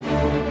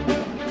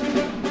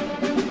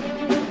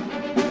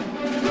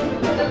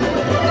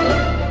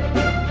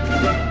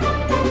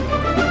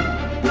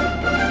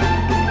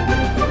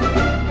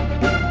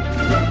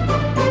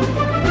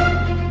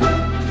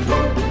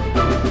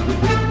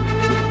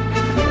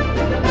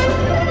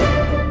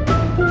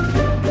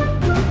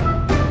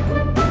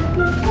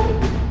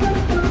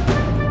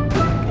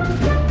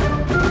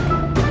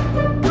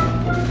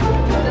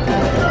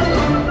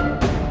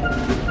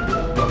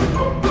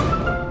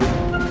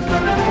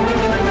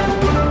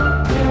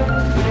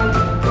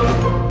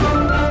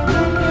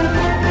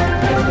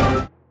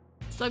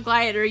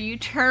Glider, you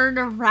turn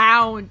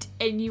around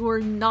and you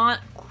are not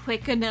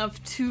quick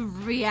enough to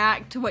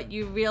react to what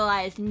you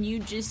realize, and you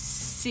just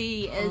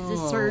see as the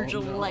surge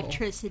of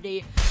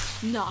electricity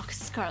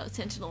knocks Scarlet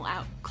Sentinel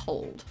out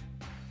cold.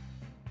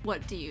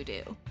 What do you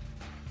do?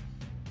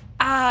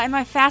 Am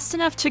I fast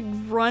enough to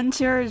run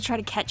to her to try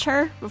to catch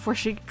her before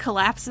she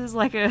collapses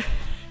like a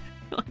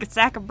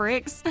sack of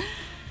bricks?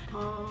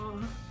 Oh,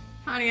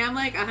 honey, I'm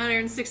like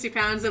 160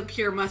 pounds of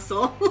pure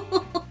muscle.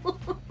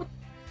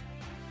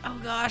 Oh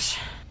gosh.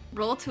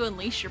 Roll to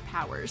unleash your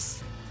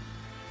powers.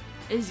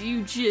 As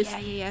you just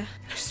Yeah.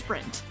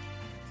 sprint.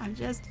 I'm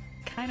just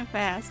kind of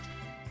fast.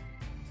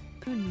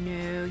 Oh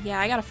no. Yeah,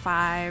 I got a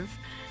 5.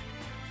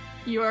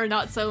 You are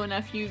not slow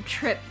enough, you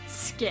trip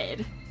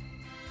skid.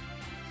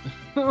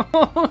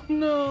 Oh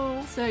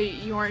no! So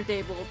you aren't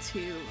able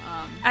to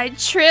I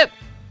trip.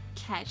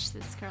 catch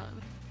the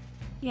Scarlet.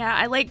 Yeah,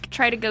 I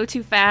try to go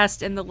too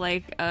fast and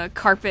the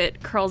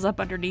carpet curls up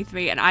underneath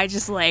me and I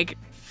just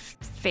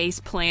face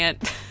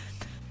plant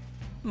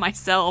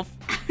myself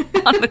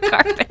on the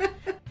carpet.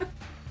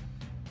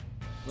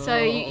 So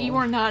you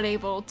are not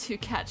able to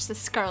catch the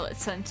Scarlet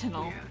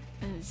Sentinel.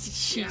 Yeah. And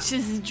she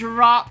just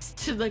drops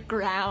to the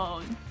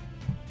ground.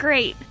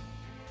 Great.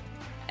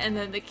 And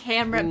then the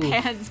camera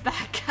pans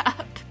back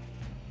up.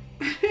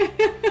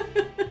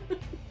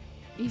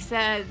 You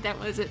said that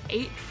was an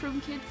 8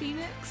 from Kid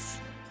Phoenix?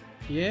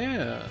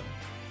 Yeah.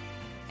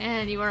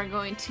 And you are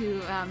going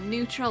to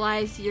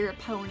neutralize your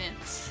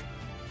opponents.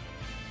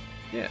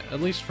 Yeah,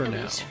 at least for now.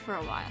 At least for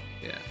a while.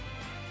 Yeah.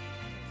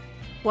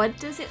 What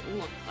does it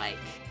look like?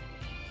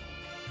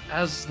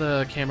 As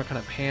the camera kind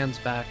of pans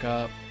back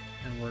up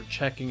and we're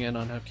checking in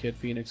on how Kid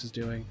Phoenix is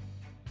doing,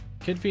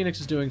 Kid Phoenix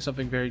is doing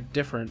something very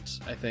different,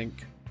 I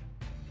think,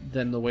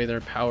 than the way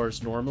their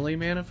powers normally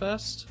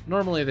manifest.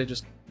 Normally they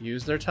just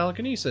use their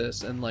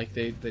telekinesis and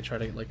they try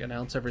to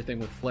announce everything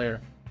with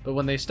flair. But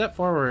when they step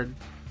forward,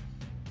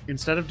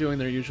 instead of doing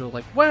their usual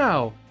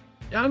wow,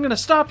 I'm gonna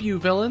stop you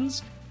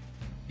villains,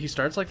 he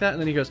starts like that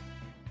and then he goes,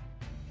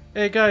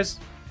 hey guys,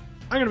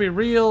 I'm gonna be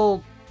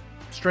real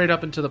straight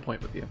up and to the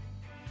point with you.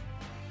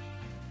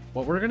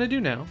 What we're gonna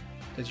do now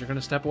is you're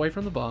gonna step away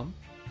from the bomb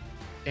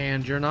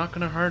and you're not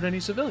gonna hurt any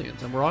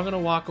civilians and we're all gonna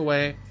walk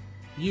away.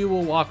 You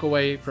will walk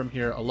away from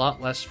here a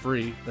lot less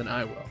free than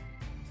I will.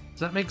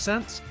 Does that make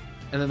sense?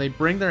 And then they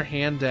bring their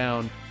hand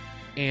down,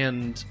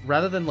 and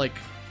rather than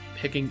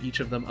picking each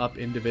of them up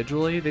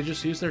individually, they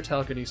just use their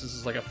telekinesis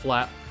as a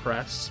flat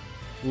press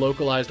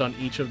localized on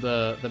each of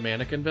the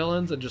mannequin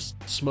villains and just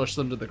smush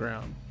them to the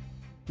ground.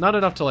 Not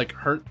enough to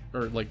hurt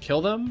or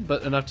kill them,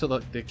 but enough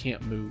to they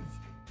can't move.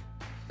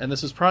 And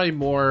this is probably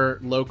more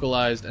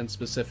localized and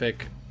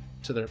specific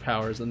to their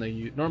powers than they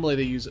use. Normally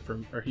they use it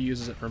he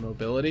uses it for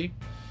mobility,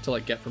 to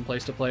get from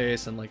place to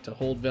place and to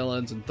hold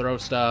villains and throw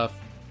stuff,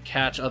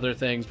 catch other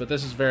things, but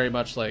this is very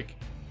much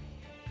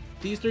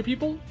these 3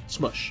 people,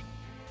 smush.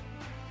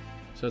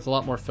 So it's a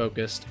lot more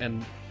focused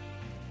and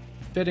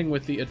fitting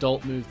with the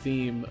adult move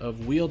theme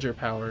of wield your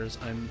powers.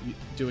 I'm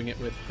doing it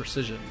with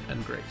precision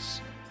and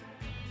grace.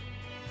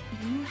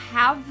 You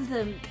have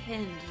them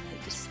pinned in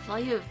a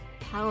display of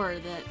power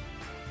that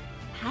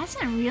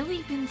hasn't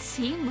really been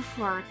seen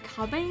before,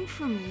 coming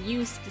from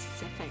you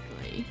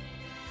specifically.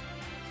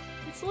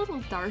 It's a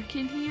little dark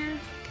in here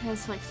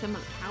because some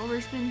of the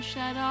power's been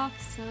shut off,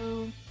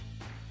 so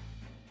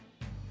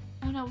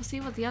I don't know, we'll see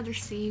what the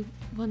others see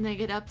when they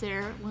get up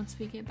there once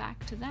we get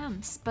back to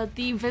them. But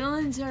the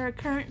villains are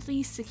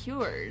currently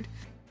secured.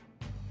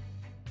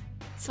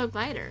 So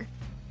Glider,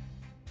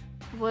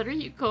 what are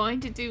you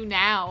going to do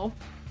now?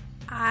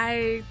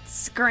 I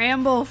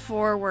scramble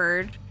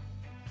forward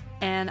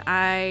and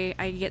I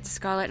get to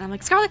Scarlet and I'm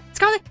like, Scarlet,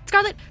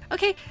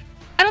 okay,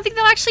 I don't think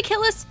they'll actually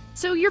kill us,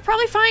 so you're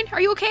probably fine.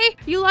 Are you okay?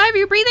 Are you alive? Are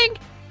you breathing?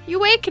 Are you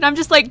awake? And I'm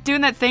just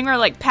doing that thing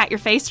where pat your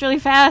face really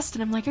fast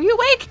and I'm like, are you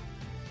awake?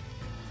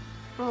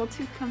 Roll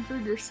to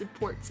comfort or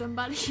support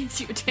somebody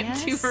as you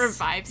attempt Yes. to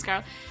revive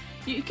Scarlet.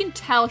 You can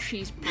tell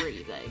she's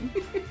breathing.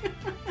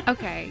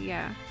 Okay,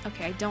 yeah.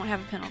 Okay, I don't have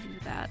a penalty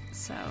to that,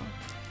 so.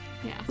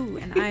 Yeah. Ooh,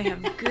 and I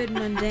have good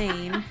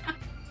mundane.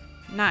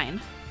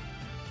 9.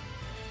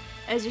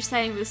 As you're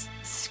saying this,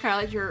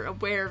 Scarlet, you're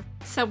aware of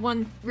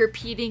someone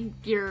repeating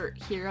your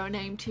hero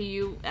name to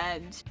you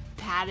and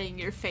patting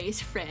your face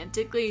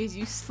frantically as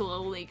you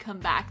slowly come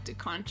back to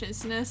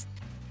consciousness.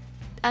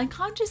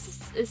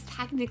 Unconscious is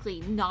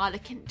technically not a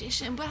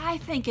condition, but I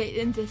think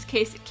in this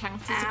case it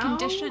counts as a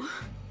condition.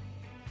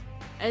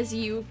 As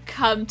you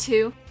come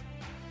to.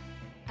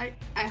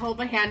 I hold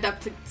my hand up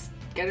to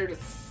get her to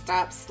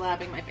stop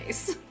slapping my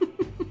face.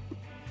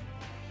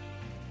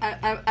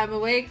 I'm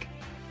awake.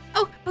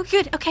 Oh,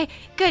 good. Okay,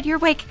 good. You're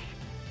awake.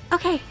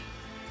 Okay.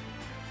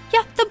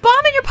 Yeah, the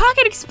bomb in your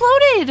pocket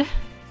exploded.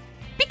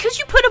 Because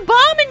you put a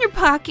bomb in your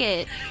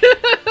pocket.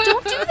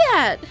 Don't do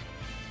that.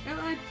 Well,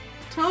 I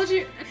told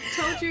you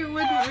it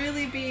wouldn't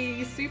really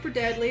be super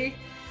deadly.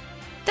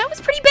 That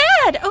was pretty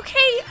bad.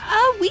 Okay,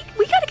 we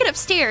gotta get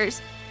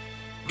upstairs.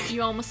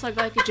 You almost look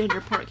like a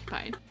ginger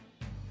porcupine.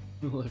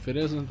 Well, if it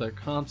isn't the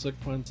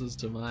consequences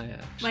to my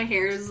action. My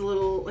hair is a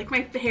little, like, my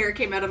hair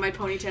came out of my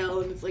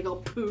ponytail and it's, like,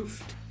 all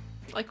poofed.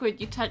 Like when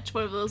you touch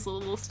one of those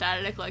little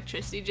static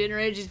electricity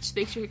generators, it just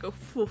makes your hair go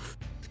foof.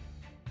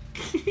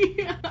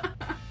 Yeah.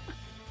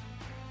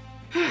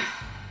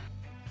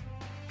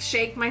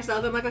 Shake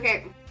myself. I'm like,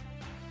 okay.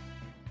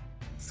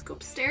 Let's go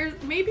upstairs.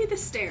 Maybe the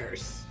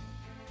stairs.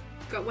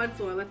 Got one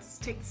floor. Let's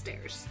take the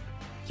stairs.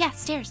 Yeah,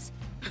 stairs.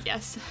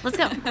 Yes. Let's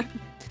go.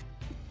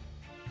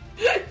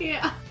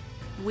 Yeah.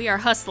 We are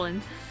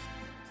hustling.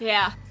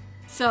 Yeah.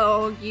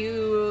 So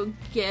you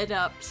get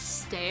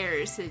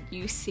upstairs and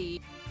you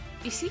see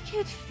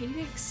Kid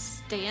Phoenix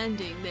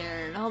standing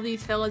there, and all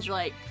these fellas are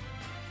like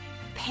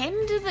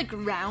pinned to the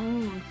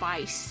ground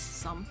by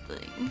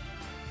something.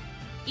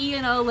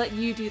 Ian, I'll let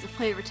you do the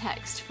flavor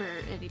text for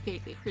any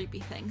vaguely creepy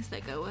things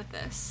that go with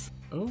this.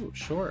 Oh,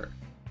 sure.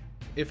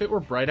 If it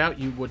were bright out,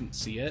 you wouldn't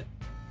see it,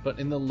 but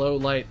in the low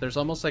light, there's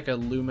almost like a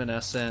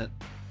luminescent,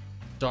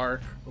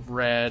 dark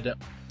red,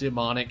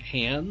 demonic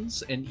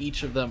hands, and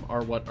each of them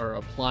are what are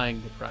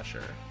applying the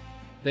pressure.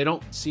 They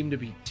don't seem to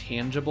be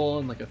tangible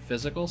in like a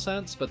physical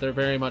sense, but they're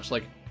very much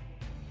like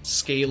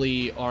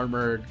scaly,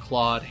 armored,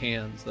 clawed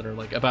hands that are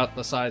like about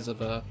the size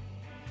of a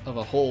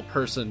whole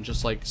person,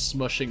 just like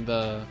smushing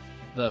the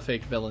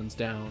fake villains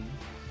down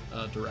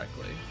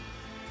directly.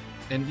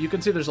 And you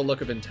can see there's a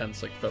look of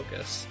intense like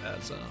focus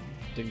as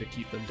thing to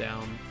keep them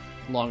down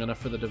long enough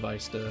for the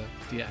device to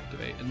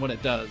deactivate. And when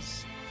it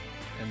does,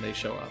 and they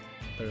show up,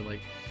 they're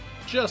like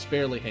just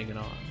barely hanging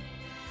on.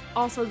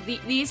 Also,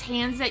 these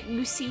hands that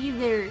you see,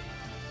 they're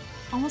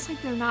almost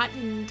like they're not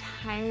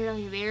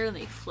entirely there and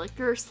they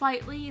flicker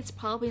slightly. It's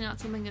probably not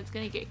something that's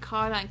going to get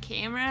caught on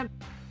camera.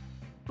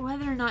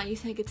 Whether or not you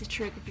think it's a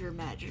trick of your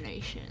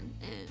imagination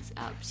is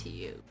up to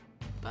you.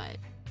 But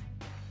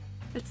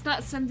it's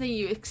not something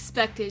you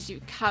expect as you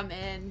come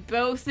in.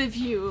 Both of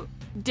you,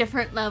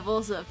 different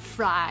levels of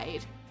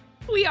fried.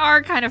 We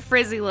are kind of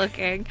frizzy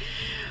looking.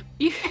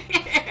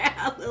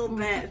 Yeah, a little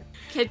bit.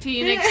 Kid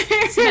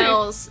Phoenix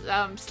smells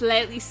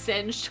slightly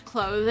singed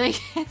clothing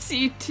as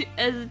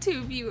the two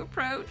of you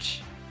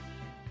approach.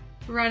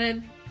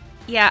 Running.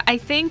 Yeah, I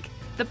think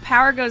the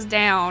power goes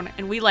down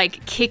and we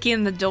like kick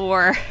in the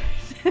door.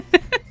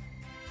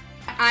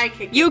 I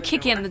kick You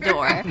kick in the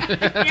door.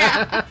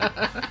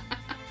 Yeah.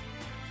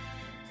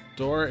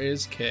 Door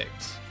is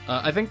kicked.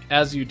 I think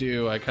as you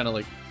do, I kind of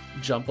like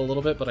jump a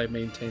little bit, but I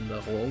maintain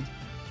the hold.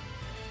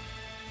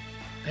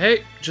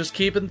 Hey, just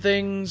keeping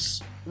things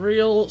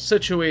real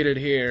situated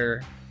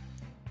here.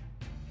 You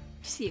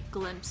see a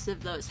glimpse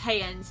of those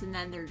hands and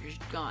then they're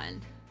just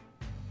gone.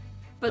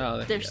 But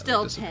Oh, they're yeah,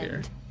 still they disappear.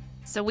 pinned.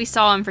 So we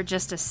saw him for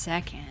just a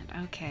second.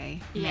 Okay,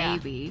 Yeah.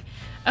 maybe.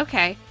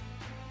 Okay.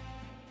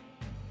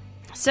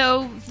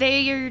 So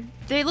they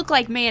look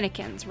like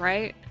mannequins,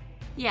 right?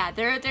 Yeah,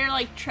 they're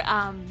like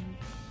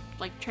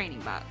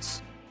training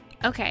bots.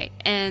 Okay,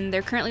 and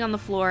they're currently on the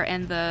floor,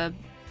 and the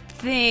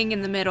thing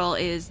in the middle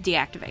is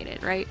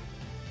deactivated, right?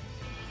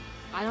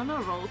 I don't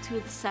know, roll to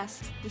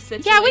assess the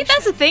situation. Yeah,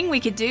 that's a thing we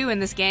could do in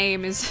this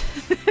game. Is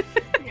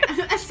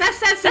Assess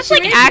that situation. that's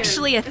like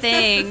actually a Assess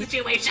thing. the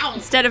situation.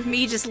 Instead of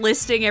me just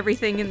listing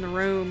everything in the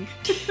room.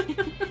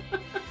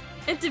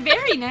 It's a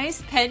very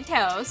nice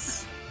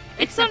penthouse.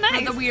 It's so except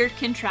for nice. the weird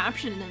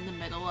contraption in the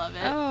middle of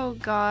it. Oh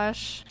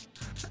gosh,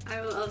 I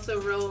will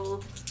also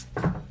roll.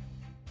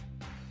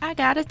 I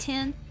got a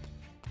 10.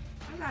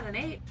 I got an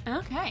 8.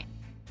 Okay.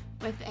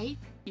 With 8,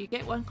 you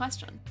get one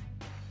question.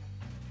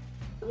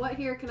 What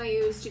here can I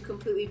use to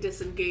completely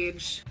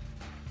disengage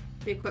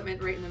the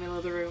equipment right in the middle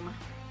of the room?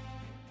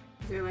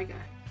 Is there like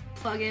a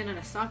plug-in and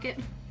a socket?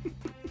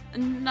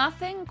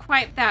 Nothing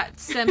quite that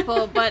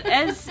simple, but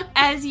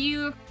as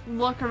you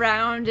look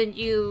around and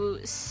you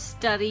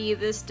study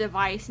this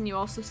device and you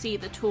also see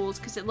the tools,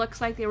 because it looks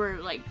like they were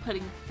like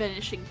putting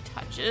finishing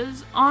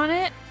touches on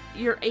it,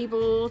 you're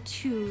able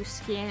to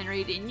scan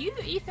right in. You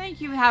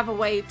think you have a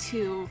way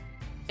to,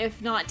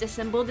 if not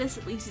disassemble this,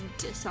 at least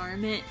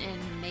disarm it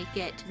and make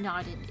it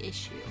not an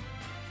issue.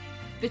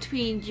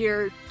 Between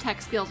your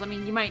tech skills, I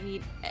mean, you might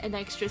need an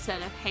extra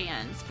set of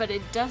hands, but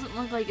it doesn't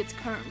look like it's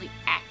currently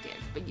active,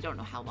 but you don't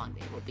know how long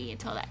they will be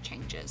until that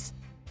changes.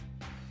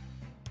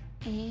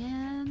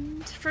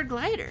 And for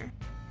Glider,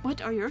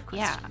 what are your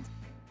questions?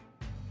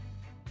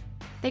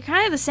 They're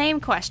kind of the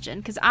same question,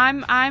 because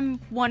I'm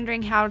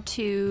wondering how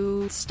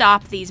to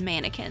stop these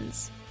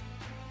mannequins.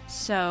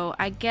 So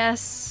I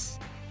guess,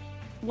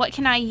 what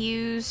can I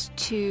use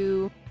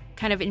to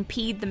kind of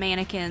impede the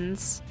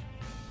mannequins?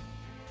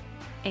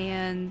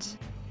 And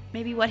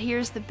maybe what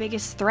here's the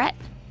biggest threat?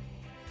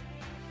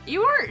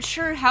 You aren't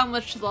sure how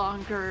much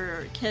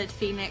longer Kid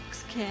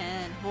Phoenix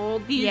can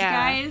hold these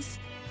guys.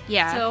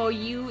 Yeah. So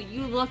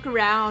you look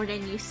around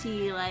and you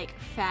see like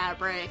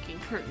fabric and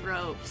curtain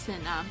ropes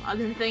and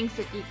other things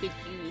that you could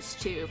use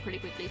to pretty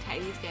quickly tie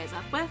these guys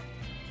up with.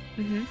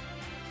 Mm-hmm.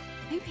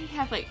 Maybe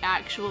have like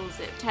actual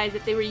zip ties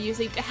that they were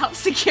using to help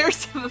secure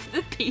some of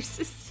the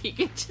pieces, so you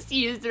could just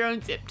use their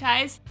own zip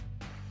ties.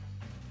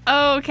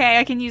 Okay,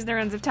 I can use their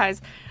own zip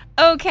ties.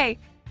 Okay,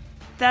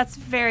 that's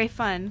very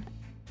fun.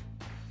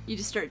 You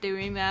just start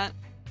doing that.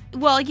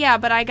 Well, yeah,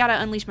 but I gotta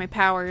unleash my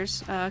powers,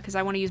 because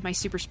I want to use my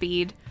super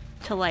speed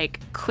to, like,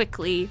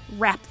 quickly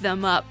wrap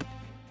them up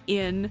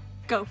in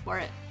Go for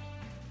it.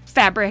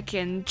 fabric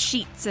and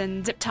sheets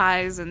and zip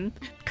ties and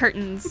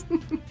curtains.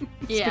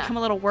 Just become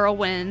a little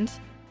whirlwind.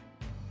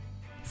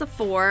 It's a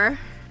 4.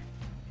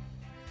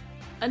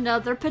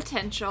 Another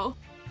potential.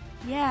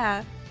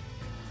 Yeah.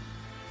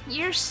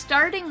 You're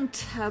starting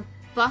to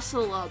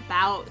bustle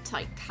about to,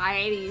 like,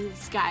 tie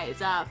these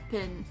guys up,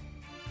 and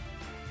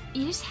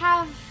you just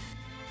have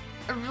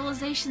a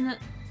realization that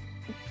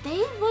they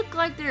look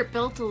like they're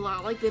built a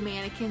lot like the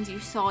mannequins you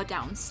saw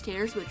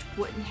downstairs, which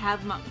wouldn't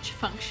have much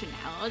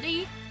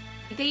functionality.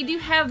 They do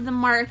have the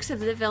marks of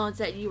the villains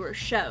that you were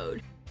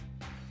showed.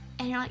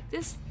 And you're like,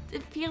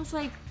 it feels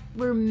like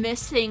we're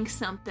missing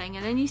something.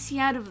 And then you see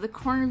out of the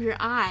corner of your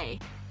eye,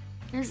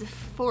 there's a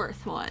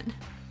 4th one.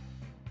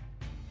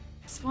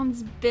 This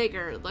one's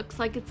bigger, looks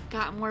like it's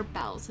got more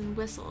bells and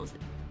whistles.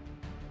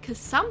 Because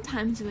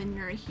sometimes when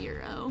you're a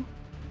hero,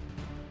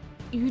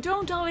 you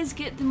don't always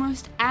get the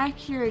most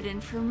accurate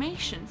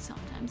information.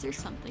 Sometimes there's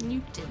something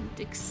you didn't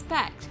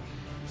expect.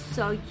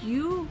 So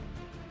you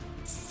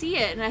see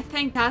it, and I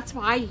think that's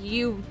why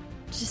you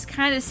just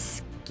kind of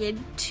skid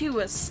to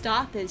a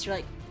stop. Is you're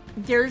like,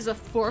 there's a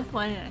 4th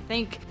one, and I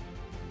think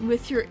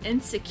with your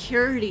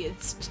insecurity,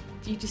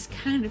 you just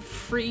kind of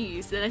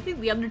freeze. And I think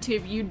the other 2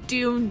 of you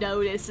do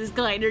notice as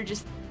Glider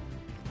just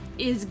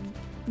is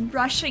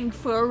rushing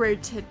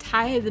forward to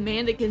tie the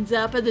mannequins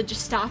up, and then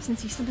just stops and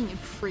sees something and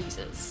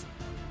freezes.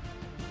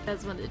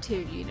 As one of the 2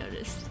 of you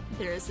notice,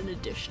 there is an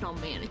additional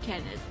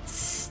mannequin that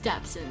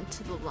steps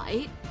into the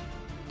light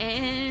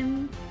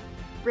and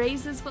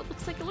raises what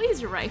looks like a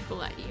laser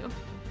rifle at you.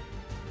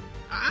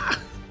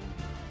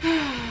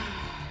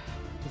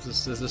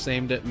 Is this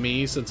aimed at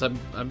me since I'm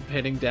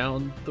hitting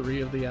down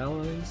 3 of the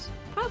allies?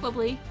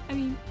 Probably. I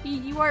mean,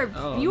 you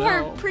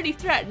are pretty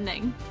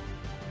threatening.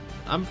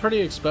 I'm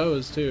pretty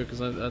exposed too, because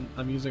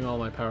I'm using all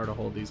my power to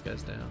hold these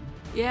guys down.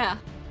 Yeah.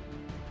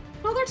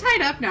 Well, they're tied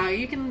up now.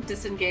 You can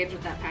disengage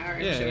with that power.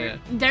 Yeah, sure. yeah.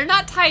 They're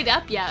not tied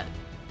up yet.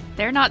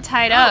 They're not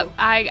tied up.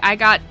 I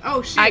got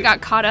shoot. I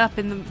got caught up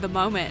in the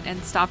moment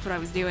and stopped what I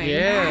was doing.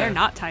 Yeah. They're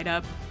not tied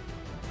up.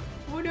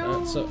 Oh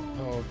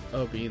no.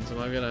 Oh beans, am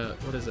I gonna,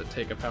 what is it,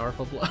 take a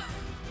powerful blow?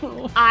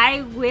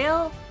 I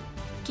will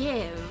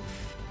give,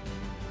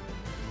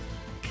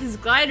 because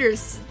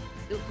Glider's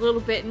a little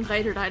bit in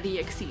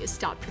Glider.exe has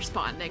stopped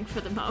responding for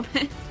the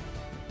moment.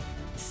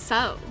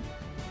 So,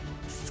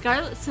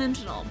 Scarlet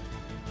Sentinel,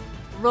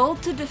 roll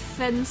to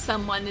defend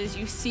someone as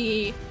you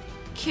see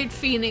Kid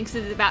Phoenix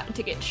is about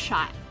to get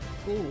shot.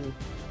 Ooh.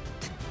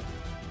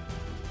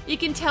 You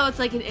can tell it's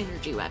like an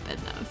energy weapon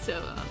though,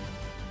 so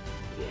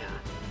Yeah.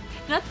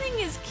 nothing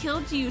has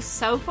killed you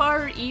so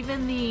far.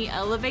 Even the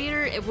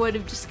elevator, it would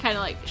have just kind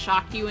of like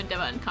shocked you into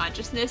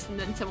unconsciousness, and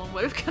then someone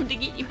would have come to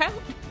get you out.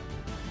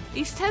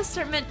 These tests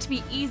are meant to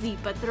be easy,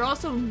 but they're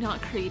also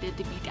not created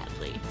to be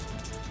deadly.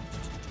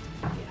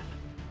 Yeah.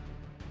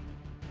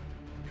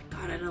 I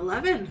got an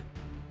 11.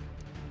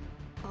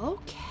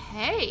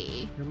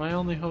 Okay. You're my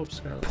only hope,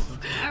 Scarlet.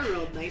 I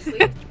rolled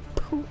nicely.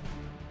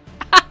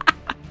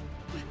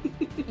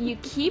 You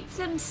keep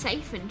them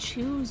safe and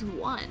choose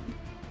one.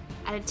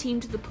 Add a team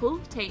to the pool,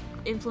 take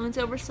influence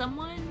over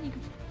someone you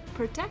can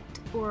protect,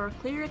 or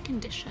clear a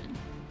condition.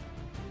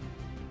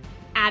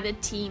 Add a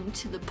team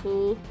to the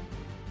pool.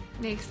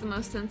 Makes the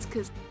most sense,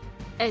 because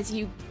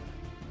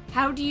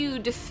how do you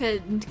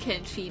defend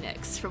Kid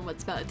Phoenix from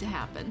what's about to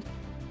happen?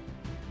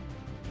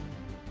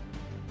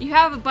 You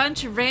have a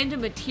bunch of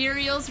random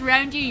materials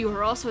around you. You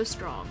are also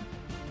strong.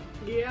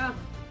 Yeah.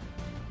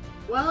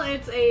 Well,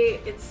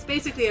 it's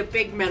basically a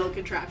big metal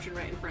contraption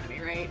right in front of me,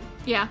 right?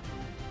 Yeah.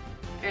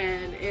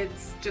 And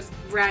it's just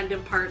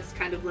random parts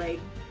kind of like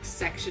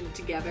sectioned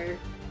together.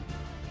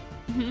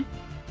 Mm-hmm.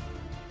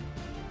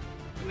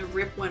 I'm gonna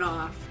rip one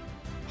off,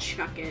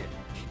 chuck it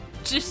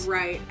Just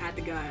right at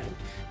the gun.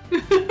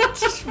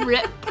 just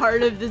rip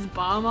part of this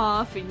bomb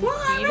off and Well,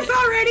 I eat was it.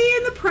 already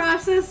in the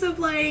process of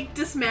like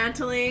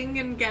dismantling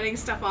and getting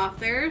stuff off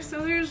there, so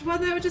there's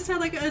one that just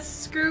had like a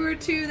screw or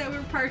 2 that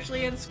were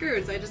partially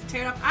unscrewed, so I just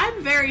tear it off.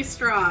 I'm very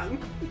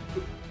strong.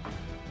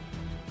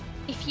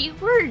 If you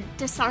were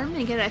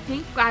disarming it, I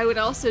think I would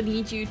also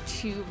need you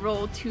to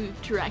roll to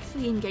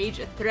directly engage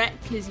a threat,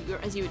 because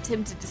as you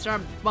attempt to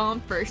disarm the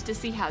bomb first to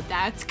see how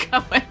that's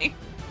going.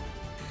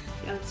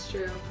 Yeah, that's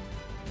true.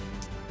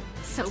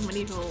 So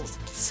many rolls,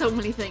 so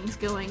many things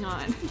going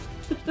on.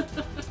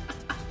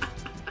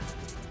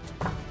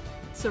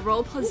 So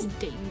roll plus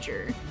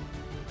danger.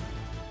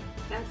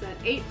 That's an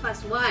 8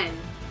 plus 1,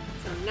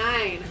 so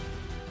 9.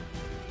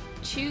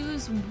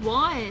 Choose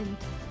one.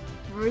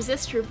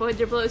 Resist or avoid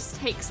their blows,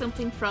 take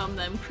something from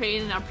them,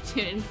 create an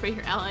opportunity for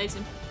your allies,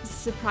 and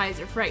surprise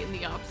or frighten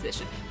the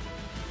opposition.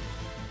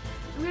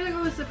 I'm gonna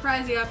go with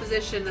surprise the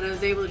opposition that I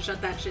was able to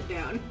shut that shit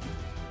down.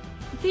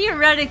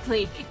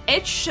 Theoretically,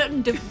 it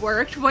shouldn't have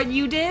worked what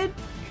you did,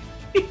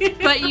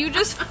 but you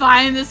just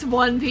find this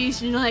one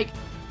piece and you're like,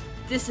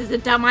 this is a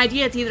dumb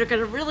idea. It's either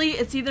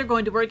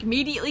going to work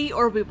immediately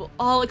or we will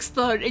all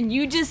explode. And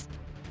you just,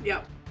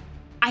 Yep.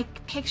 I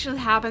picture that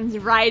happens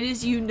right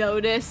as you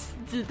notice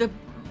the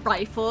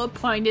rifle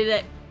pointed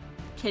at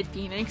Kid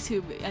Phoenix,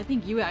 who I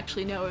think you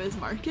actually know as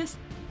Marcus.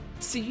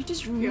 So you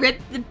just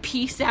rip the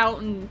piece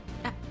out and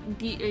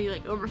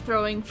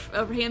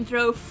overhand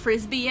throw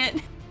frisbee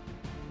it.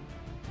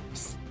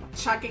 Just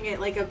chucking it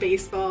like a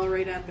baseball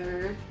right at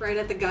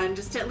the gun,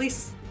 just to at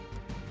least,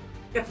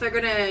 if they're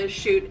gonna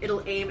shoot,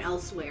 it'll aim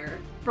elsewhere.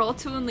 Roll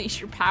to unleash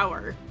your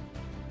power.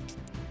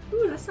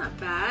 Ooh, that's not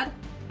bad.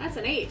 That's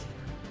an 8.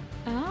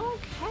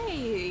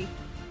 Okay.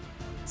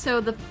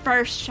 So the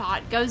first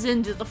shot goes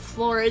into the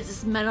floor as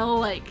this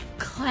metal,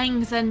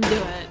 clangs into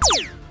it.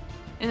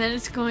 And then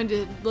it's going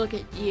to look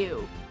at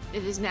you.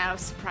 It is now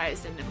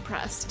surprised and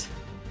impressed.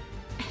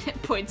 And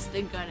it points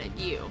the gun at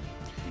you.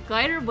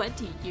 Glider, what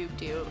do you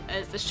do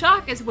as the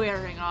shock is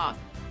wearing off?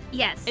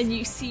 Yes. And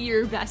you see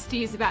your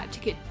bestie is about to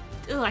get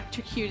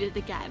electrocuted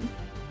again.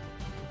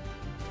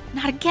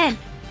 Not again.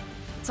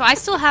 So I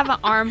still have an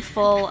arm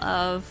full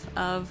of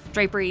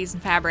draperies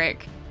and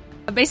fabric.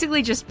 I'm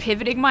basically just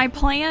pivoting my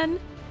plan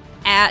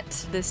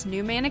at this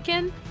new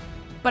mannequin,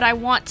 but I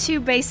want to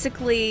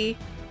basically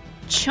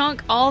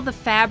chunk all the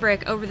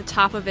fabric over the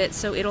top of it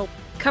so it'll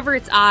cover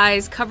its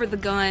eyes, cover the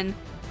gun,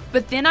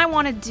 but then I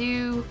want to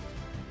do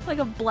like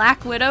a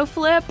Black Widow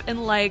flip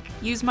and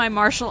use my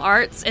martial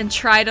arts and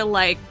try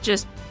to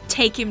just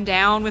take him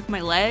down with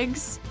my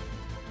legs.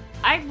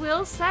 I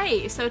will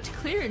say, so to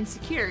clear and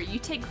secure, you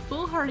take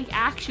foolhardy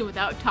action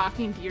without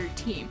talking to your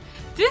team.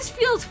 This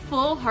feels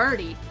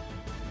foolhardy.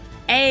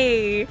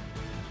 Hey,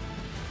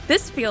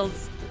 this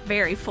feels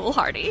very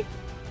foolhardy.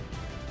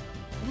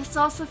 This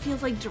also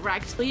feels like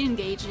directly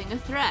engaging a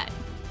threat.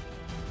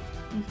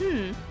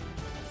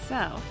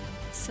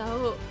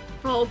 So,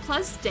 roll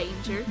plus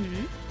danger.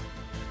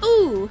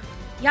 Ooh,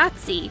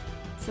 Yahtzee.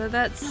 So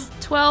that's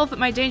 12, but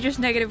my danger's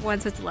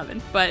 -1, so it's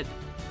 11. But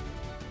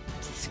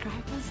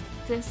Describe what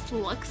this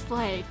looks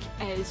like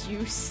as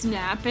you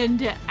snap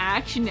into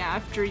action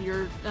after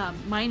your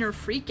minor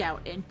freakout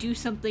and do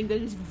something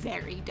that is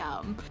very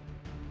dumb.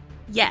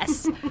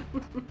 yes.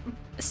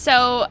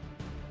 So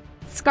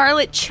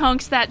Scarlet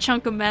chunks that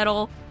chunk of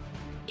metal,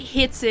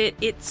 hits it,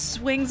 it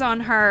swings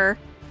on her.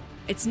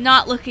 It's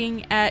not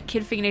looking at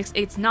Kid Phoenix,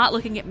 it's not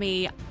looking at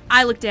me.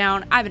 I look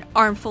down, I have an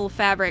armful of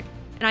fabric,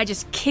 and I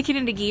just kick it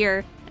into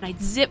gear, and I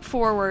zip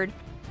forward,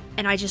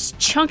 and I just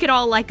chunk it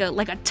all like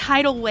a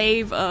tidal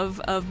wave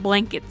of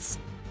blankets,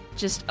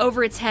 just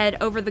over its head,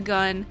 over the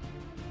gun,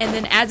 and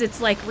then as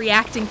it's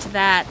reacting to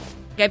that,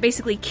 I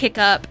basically kick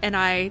up, and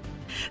I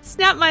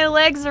snap my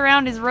legs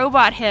around his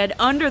robot head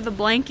under the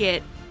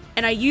blanket,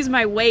 and I use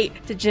my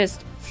weight to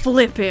just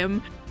flip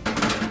him,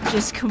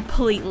 just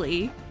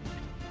completely.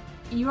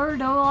 You're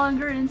no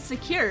longer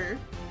insecure.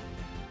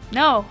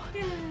 No.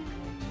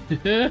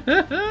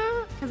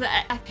 Because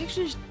I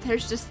picture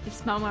there's just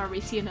this moment where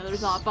we see another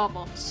thought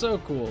bubble. So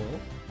cool.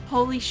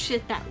 Holy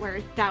shit, that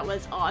worked. That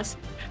was awesome.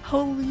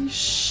 Holy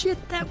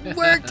shit, that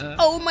worked.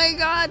 Oh my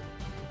god.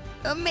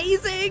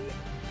 Amazing.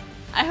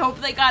 I hope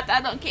they got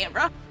that on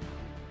camera.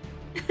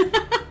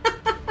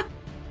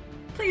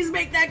 Please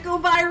make that go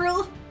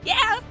viral.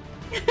 Yeah.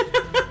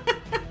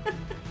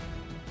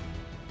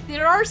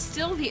 There are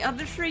still the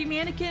other 3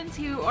 mannequins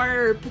who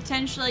are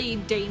potentially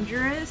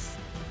dangerous,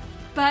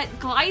 but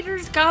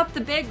Glider's got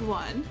the big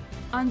one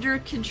under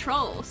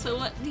control, so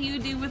what do you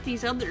do with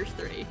these other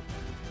 3?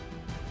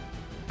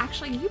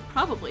 Actually, you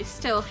probably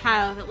still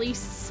have at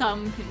least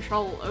some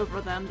control over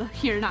them, though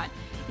you're not.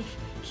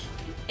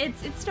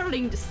 It's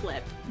starting to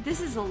slip. This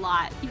is a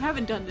lot. You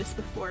haven't done this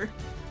before.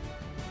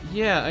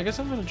 Yeah, I guess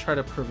I'm gonna try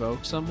to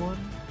provoke someone.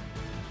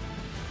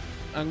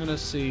 I'm gonna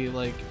see,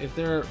 if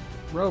they're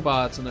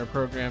robots and they're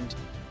programmed,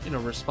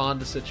 respond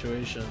to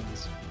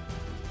situations,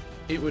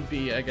 it would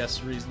be, I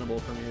guess,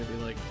 reasonable for me to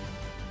be like,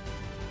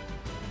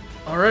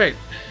 alright,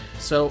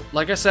 so,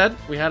 like I said,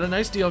 we had a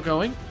nice deal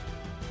going.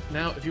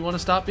 Now, if you want to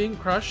stop being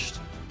crushed,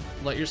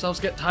 let yourselves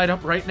get tied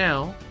up right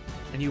now,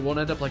 and you won't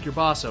end up like your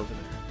boss over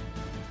there.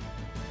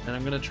 And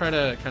I'm gonna try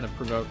to kind of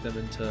provoke them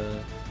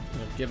into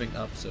giving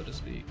up, so to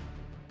speak.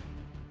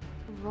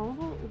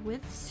 Roll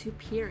with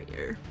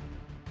superior.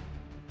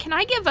 Can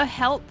I give a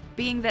help,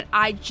 being that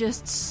I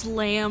just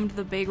slammed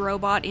the big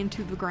robot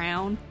into the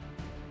ground?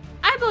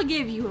 I will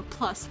give you a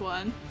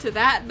 +1 to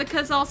that,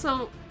 because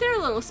also, they're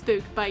a little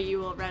spooked by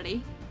you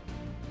already.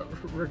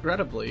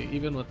 Regrettably,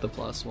 even with the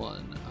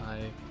 +1,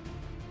 I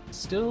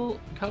still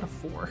got a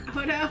 4.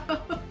 Oh no.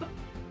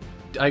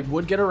 I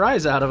would get a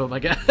rise out of him, I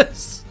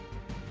guess.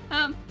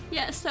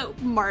 Yeah, so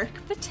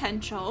mark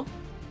potential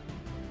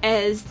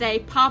as they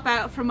pop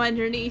out from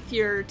underneath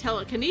your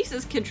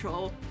telekinesis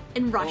control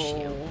and rush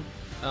you.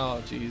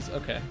 Oh, jeez.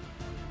 Okay.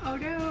 Oh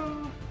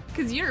no.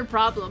 Because you're a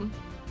problem.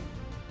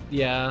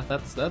 Yeah,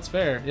 that's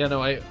fair. Yeah,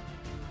 no,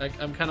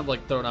 I'm kind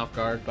of thrown off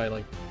guard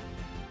by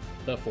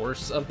the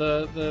force of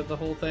the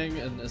whole thing,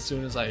 and as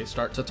soon as I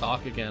start to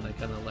talk again, I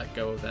kind of let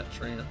go of that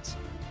trance,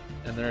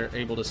 and they're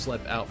able to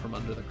slip out from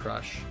under the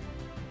crush.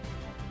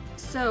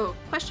 So,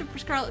 question for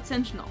Scarlet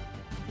Sentinel.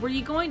 were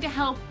you going to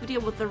help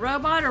deal with the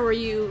robot, or were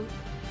you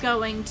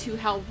going to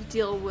help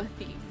deal with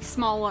the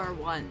smaller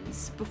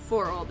ones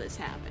before all this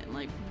happened?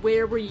 Like,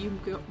 where were you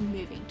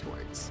moving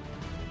towards?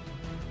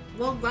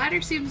 Well,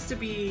 Glider seems to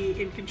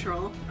be in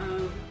control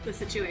of the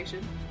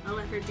situation. I'll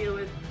let her deal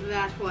with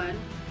that one.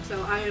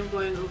 So I am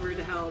going over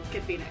to help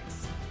Kid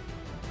Phoenix.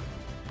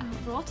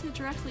 Roll to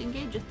directly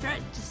engage a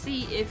threat to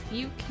see if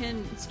you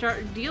can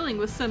start dealing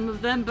with some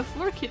of them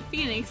before Kid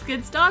Phoenix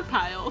gets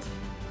dogpiled.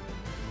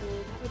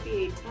 That would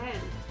be a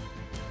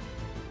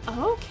 10.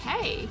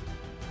 Okay.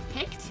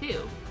 Pick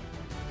 2.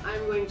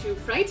 I'm going to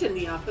frighten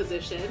the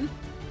opposition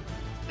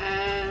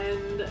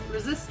and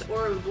resist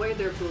or avoid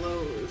their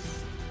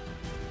blows.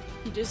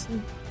 You just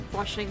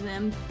watching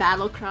them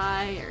battle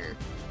cry or...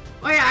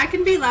 Oh yeah, I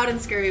can be loud and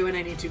scary when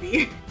I need to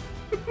be.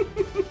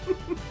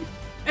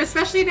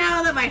 Especially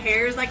now that my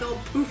hair is like all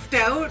poofed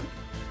out,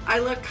 I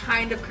look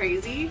kind of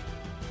crazy.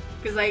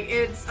 Because like,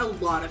 it's a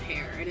lot of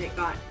hair and it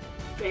got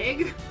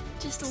big.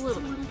 Just a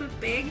little bit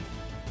big.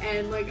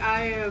 And like,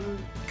 I am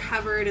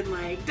covered in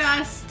like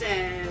dust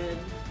and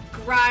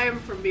grime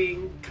from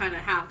being kind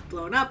of half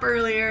blown up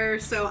earlier.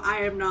 So I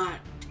am not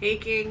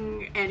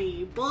taking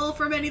any bull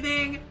from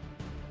anything.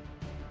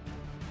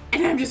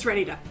 And I'm just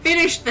ready to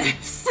finish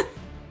this.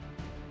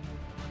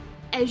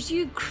 As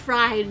you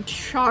cry and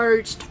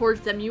charge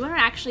towards them, you are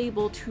actually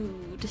able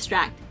to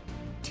distract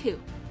 2.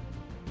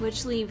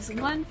 Which leaves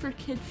 1 for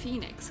Kid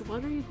Phoenix.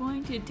 What are you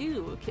going to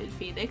do, Kid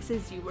Phoenix,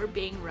 as you are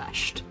being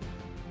rushed?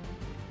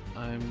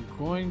 I'm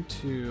going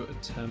to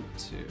attempt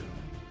to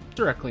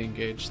directly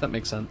engage. That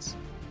makes sense.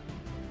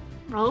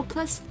 Roll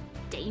plus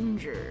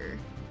danger.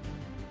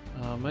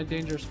 My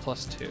danger is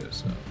 +2,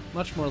 so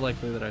much more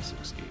likely that I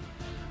succeed.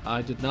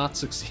 I did not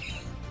succeed.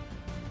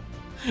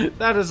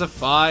 That is a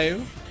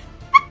 5.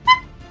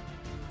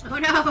 Oh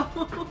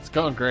no! It's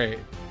going great.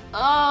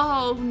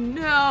 Oh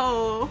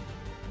no!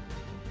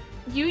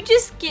 You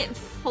just get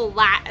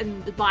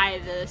flattened by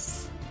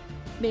this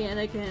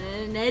mannequin,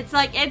 and it's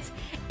like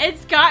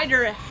it's got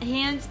your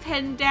hands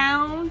pinned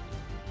down,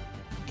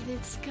 and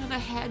it's gonna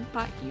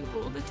headbutt you.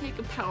 Roll to take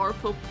a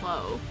powerful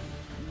blow.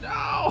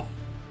 No!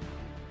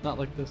 Not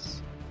like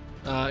this.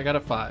 I got a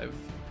 5.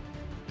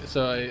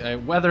 So I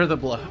weather the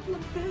blow.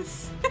 Like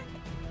this.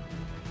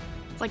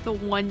 It's like the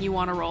one you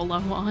want to roll low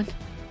on.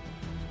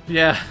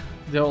 Yeah,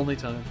 the only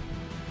time.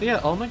 But yeah,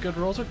 all my good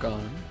rolls are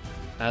gone,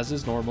 as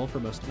is normal for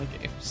most of my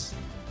games.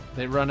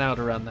 They run out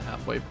around the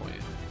halfway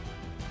point.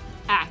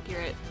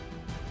 Accurate.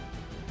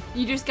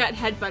 You just got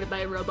headbutted by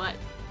a robot.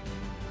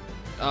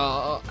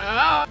 Oh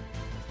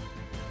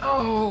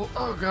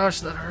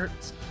gosh, that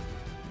hurts.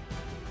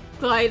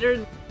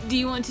 Glider, do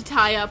you want to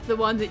tie up the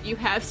one that you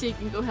have so you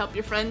can go help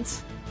your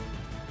friends?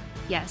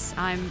 Yes,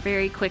 I'm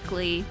very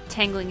quickly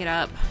tangling it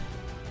up.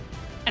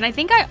 And I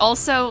think I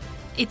also...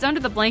 It's under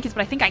the blankets,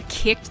 but I think I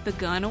kicked the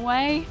gun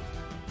away.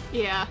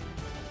 Yeah.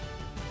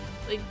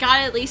 Like,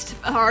 got at least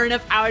far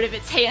enough out of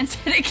its hands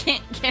that it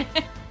can't get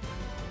it.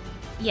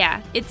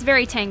 Yeah, it's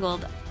very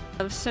tangled.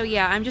 So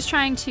yeah, I'm just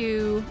trying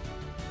to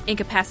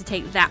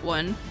incapacitate that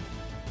one.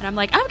 And I'm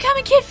like, I'm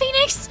coming, Kid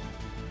Phoenix!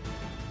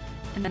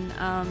 And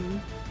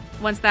then,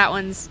 once that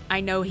one's... I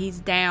know he's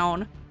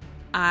down,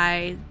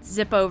 I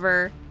zip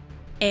over,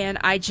 and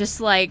I just,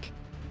 like,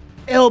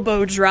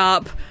 elbow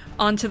drop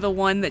onto the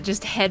one that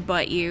just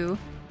headbutt you.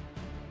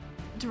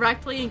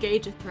 Directly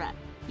engage a threat.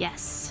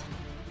 Yes.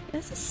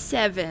 That's a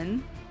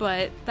 7,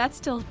 but that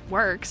still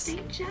works.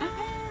 Danger.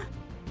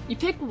 You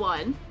pick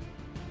 1.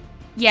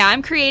 Yeah,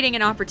 I'm creating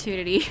an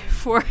opportunity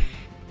for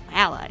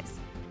allies.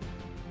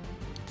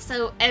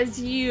 So as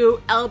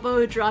you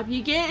elbow drop,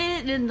 you get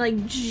it in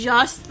like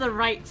just the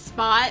right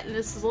spot, and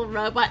this little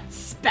robot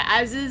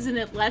spazzes and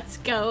it lets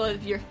go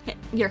of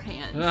your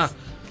hands,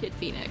 Kid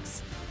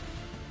Phoenix.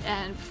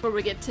 And before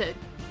we get to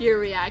your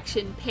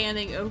reaction,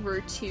 panning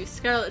over to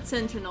Scarlet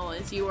Sentinel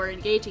as you are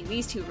engaging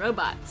these 2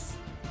 robots.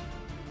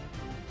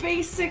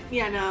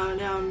 Yeah,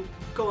 no, I'm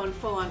going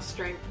full on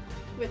strength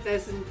with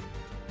this and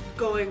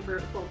going for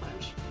a full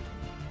punch.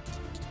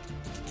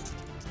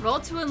 Roll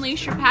to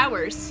unleash your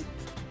powers.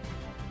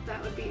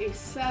 That would be a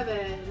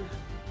 7.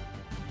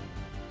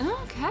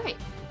 Okay.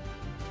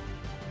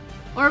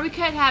 Or we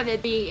could have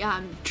it be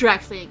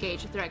directly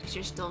engage a threat because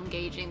you're still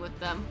engaging with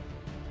them.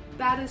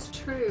 That is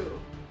true.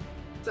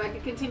 So I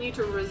could continue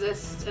to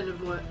resist and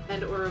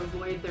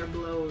avoid their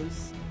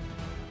blows.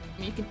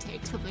 You can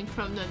take something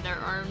from them, their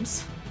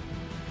arms.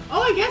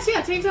 Oh, I guess,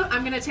 yeah,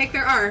 I'm gonna take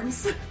their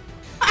arms.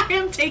 I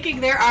am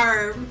taking their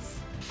arms.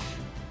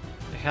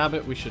 A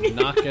habit we should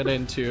not get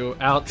into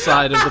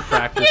outside of the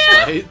practice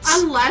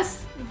fights.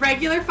 Unless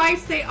regular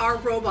fights, they are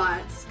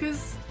robots.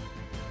 Because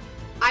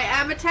I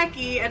am a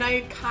techie, and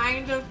I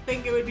kind of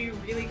think it would be a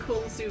really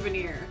cool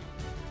souvenir.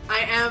 I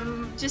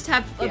am... Just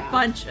have a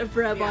bunch of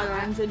robot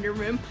arms in your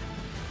room.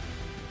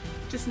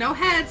 Just no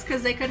heads,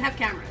 because they could have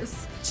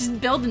cameras.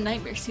 Just build a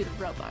nightmare suit of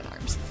robot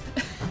arms.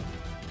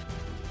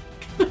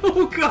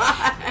 Oh,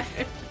 God.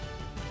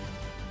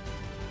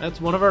 That's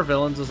one of our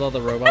villains, is all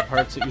the robot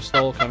parts that you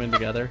stole coming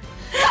together.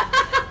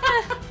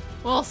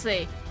 We'll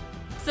see.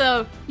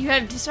 So you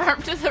have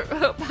disarmed the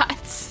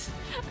robots.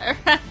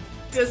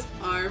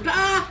 Disarmed.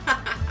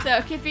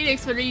 So, Kid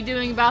Phoenix, what are you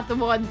doing about the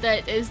one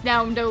that is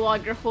now no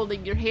longer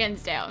holding your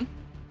hands down?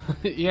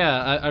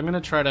 Yeah, I'm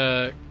gonna try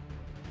to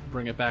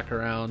bring it back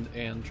around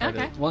and try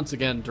Okay. to once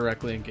again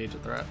directly engage a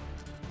threat.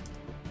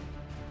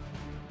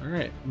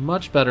 Alright,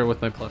 much better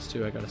with my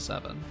 +2, I got a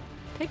 7.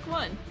 Pick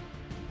one.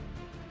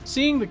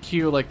 Seeing the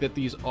cue like that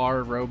these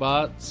are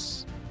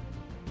robots,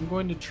 I'm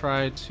going to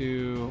try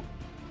to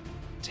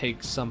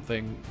take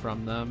something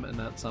from them, and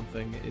that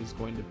something is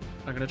I'm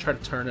going to try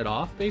to turn it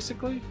off,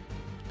 basically.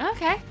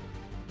 Okay.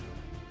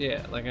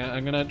 Yeah, like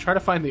I'm going to try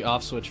to find the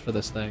off switch for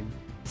this thing.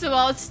 So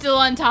while it's still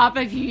on top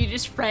of you, you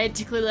just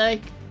frantically,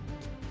 like,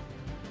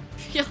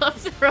 feel up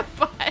the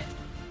robot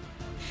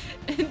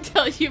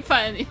until you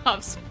find the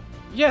off switch.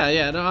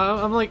 Yeah, no,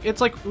 I'm like,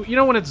 it's like, you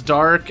know when it's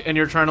dark and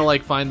you're trying to,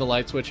 like, find the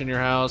light switch in your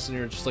house and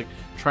you're just, like,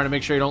 trying to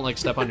make sure you don't, like,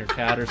 step on your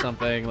cat or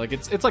something. Like,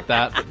 it's like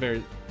that,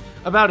 but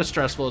about as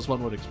stressful as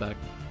one would expect.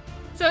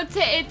 So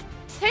it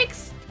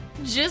takes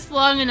just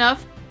long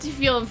enough to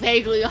feel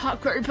vaguely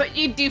awkward, but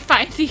you do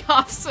find the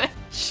off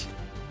switch.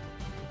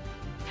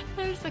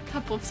 There's a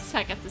couple of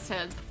seconds of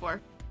silence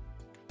before.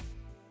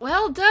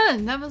 Well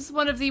done. That was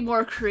one of the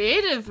more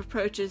creative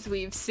approaches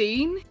we've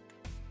seen.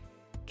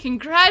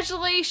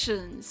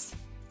 Congratulations.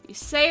 You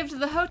saved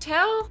the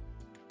hotel,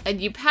 and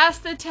you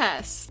passed the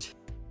test.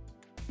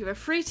 You are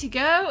free to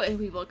go, and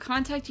we will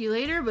contact you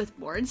later with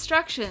more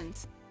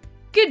instructions.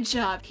 Good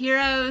job,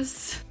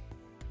 heroes.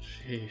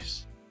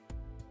 Jeez.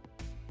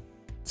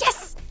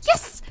 Yes!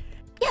 Yes!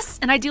 Yes!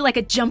 And I do like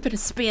a jump and a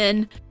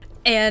spin,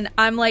 and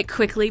I'm like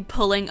quickly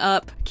pulling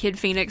up Kid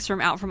Phoenix from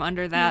out from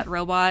under that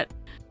robot.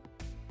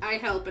 I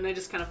help, and I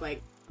just kind of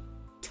like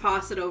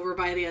toss it over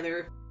by the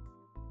other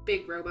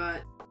big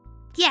robot.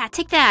 Yeah,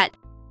 take that.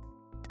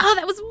 Oh,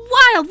 that was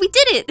wild! We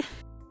did it!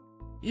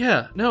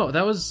 Yeah, no,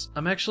 that was,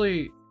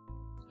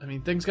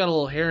 things got a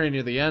little hairy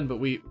near the end, but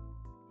we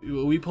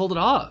pulled it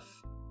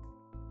off.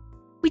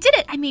 We did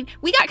it! I mean,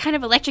 we got kind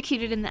of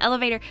electrocuted in the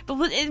elevator,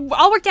 but it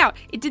all worked out.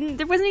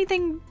 There wasn't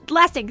anything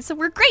lasting, so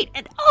we're great.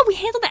 And we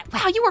handled that.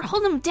 Wow, you were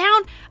holding them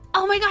down.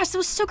 Oh my gosh, that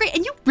was so great.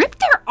 And you ripped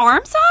their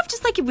arms off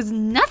just like it was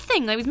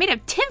nothing. Like it was made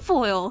of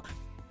tinfoil.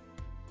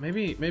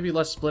 Maybe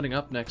less splitting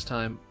up next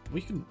time.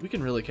 We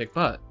can really kick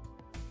butt.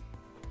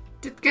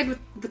 Did good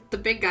with the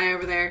big guy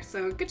over there,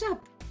 so good job.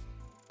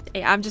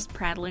 Hey, I'm just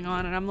prattling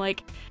on, and I'm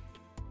like,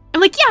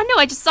 yeah, no,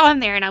 I just saw him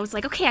there, and I was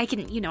like, okay, I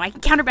can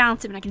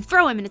counterbalance him, and I can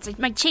throw him, and it's like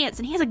my chance,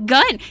 and he has a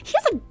gun. He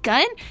has a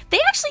gun? They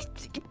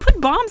actually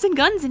put bombs and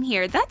guns in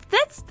here.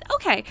 That's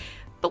okay.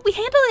 But we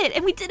handled it,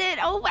 and we did it.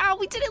 Oh, wow,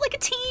 we did it like a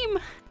team.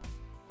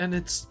 And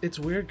it's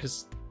weird,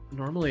 because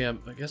normally I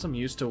guess I'm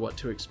used to what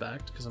to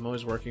expect, because I'm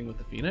always working with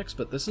the Phoenix,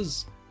 but this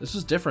is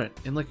different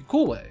in like a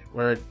cool way,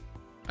 where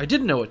I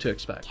didn't know what to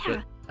expect,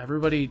 but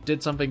everybody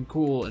did something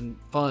cool and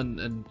fun,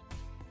 and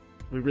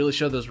we really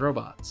showed those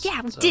robots.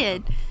 Yeah, we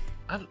did.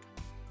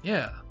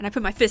 Yeah. And I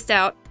put my fist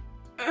out.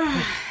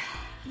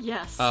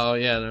 Yes. Oh,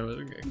 yeah.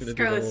 No,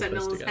 Scarlet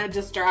Sentinel's head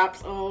just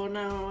drops. Oh,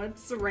 no.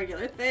 It's a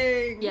regular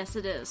thing. Yes,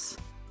 it is.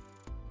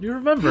 You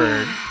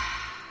remembered.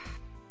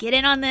 Get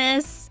in on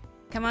this.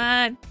 Come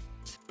on.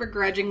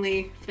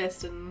 Begrudgingly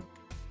fisting.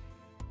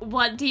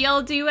 What do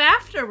y'all do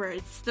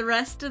afterwards? The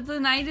rest of the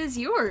night is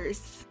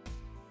yours.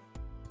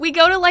 We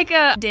go to like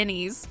a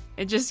Denny's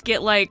and just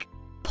get like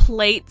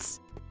plates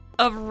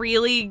of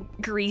really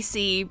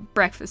greasy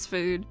breakfast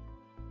food.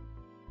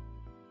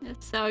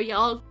 So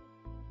y'all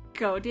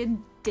go to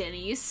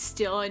Denny's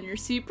still in your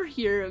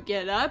superhero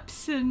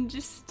get-ups and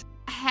just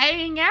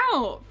hang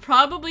out.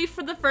 Probably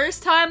for the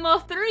first time, all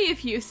three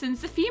of you,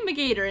 since the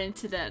Fumigator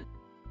incident.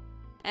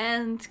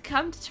 And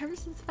come to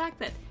terms with the fact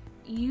that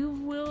you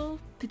will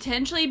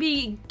potentially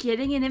be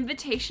getting an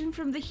invitation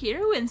from the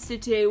Hero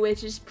Institute,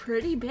 which is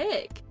pretty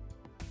big.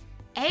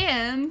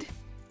 And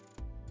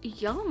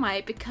y'all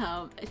might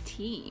become a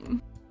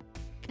team.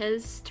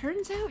 Because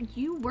turns out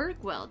you work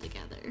well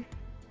together.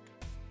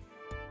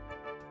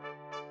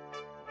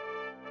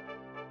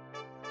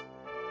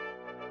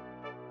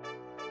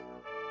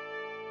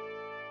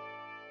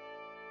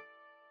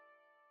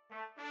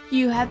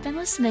 You have been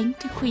listening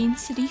to Queen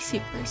City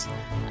Supers,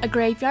 a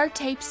graveyard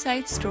tape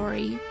side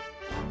story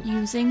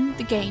using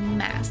the game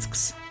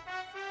Masks.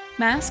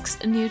 Masks: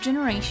 A New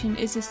Generation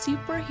is a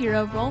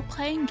superhero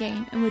role-playing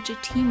game in which a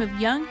team of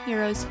young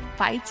heroes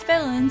fights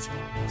villains,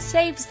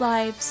 saves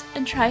lives,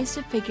 and tries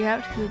to figure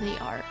out who they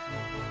are.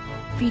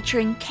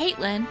 Featuring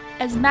Caitlin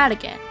as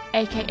Madigan,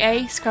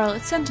 aka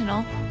Scarlet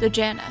Sentinel, the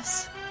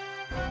Janus.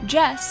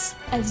 Jess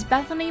as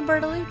Bethany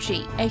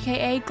Bertolucci,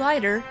 aka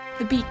Glider,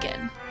 the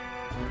Beacon.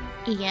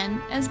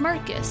 Ian as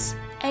Marcus,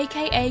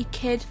 aka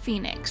Kid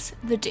Phoenix,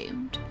 the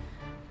Doomed.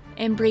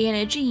 And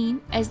Brianna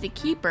Jean as the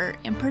Keeper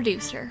and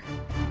Producer.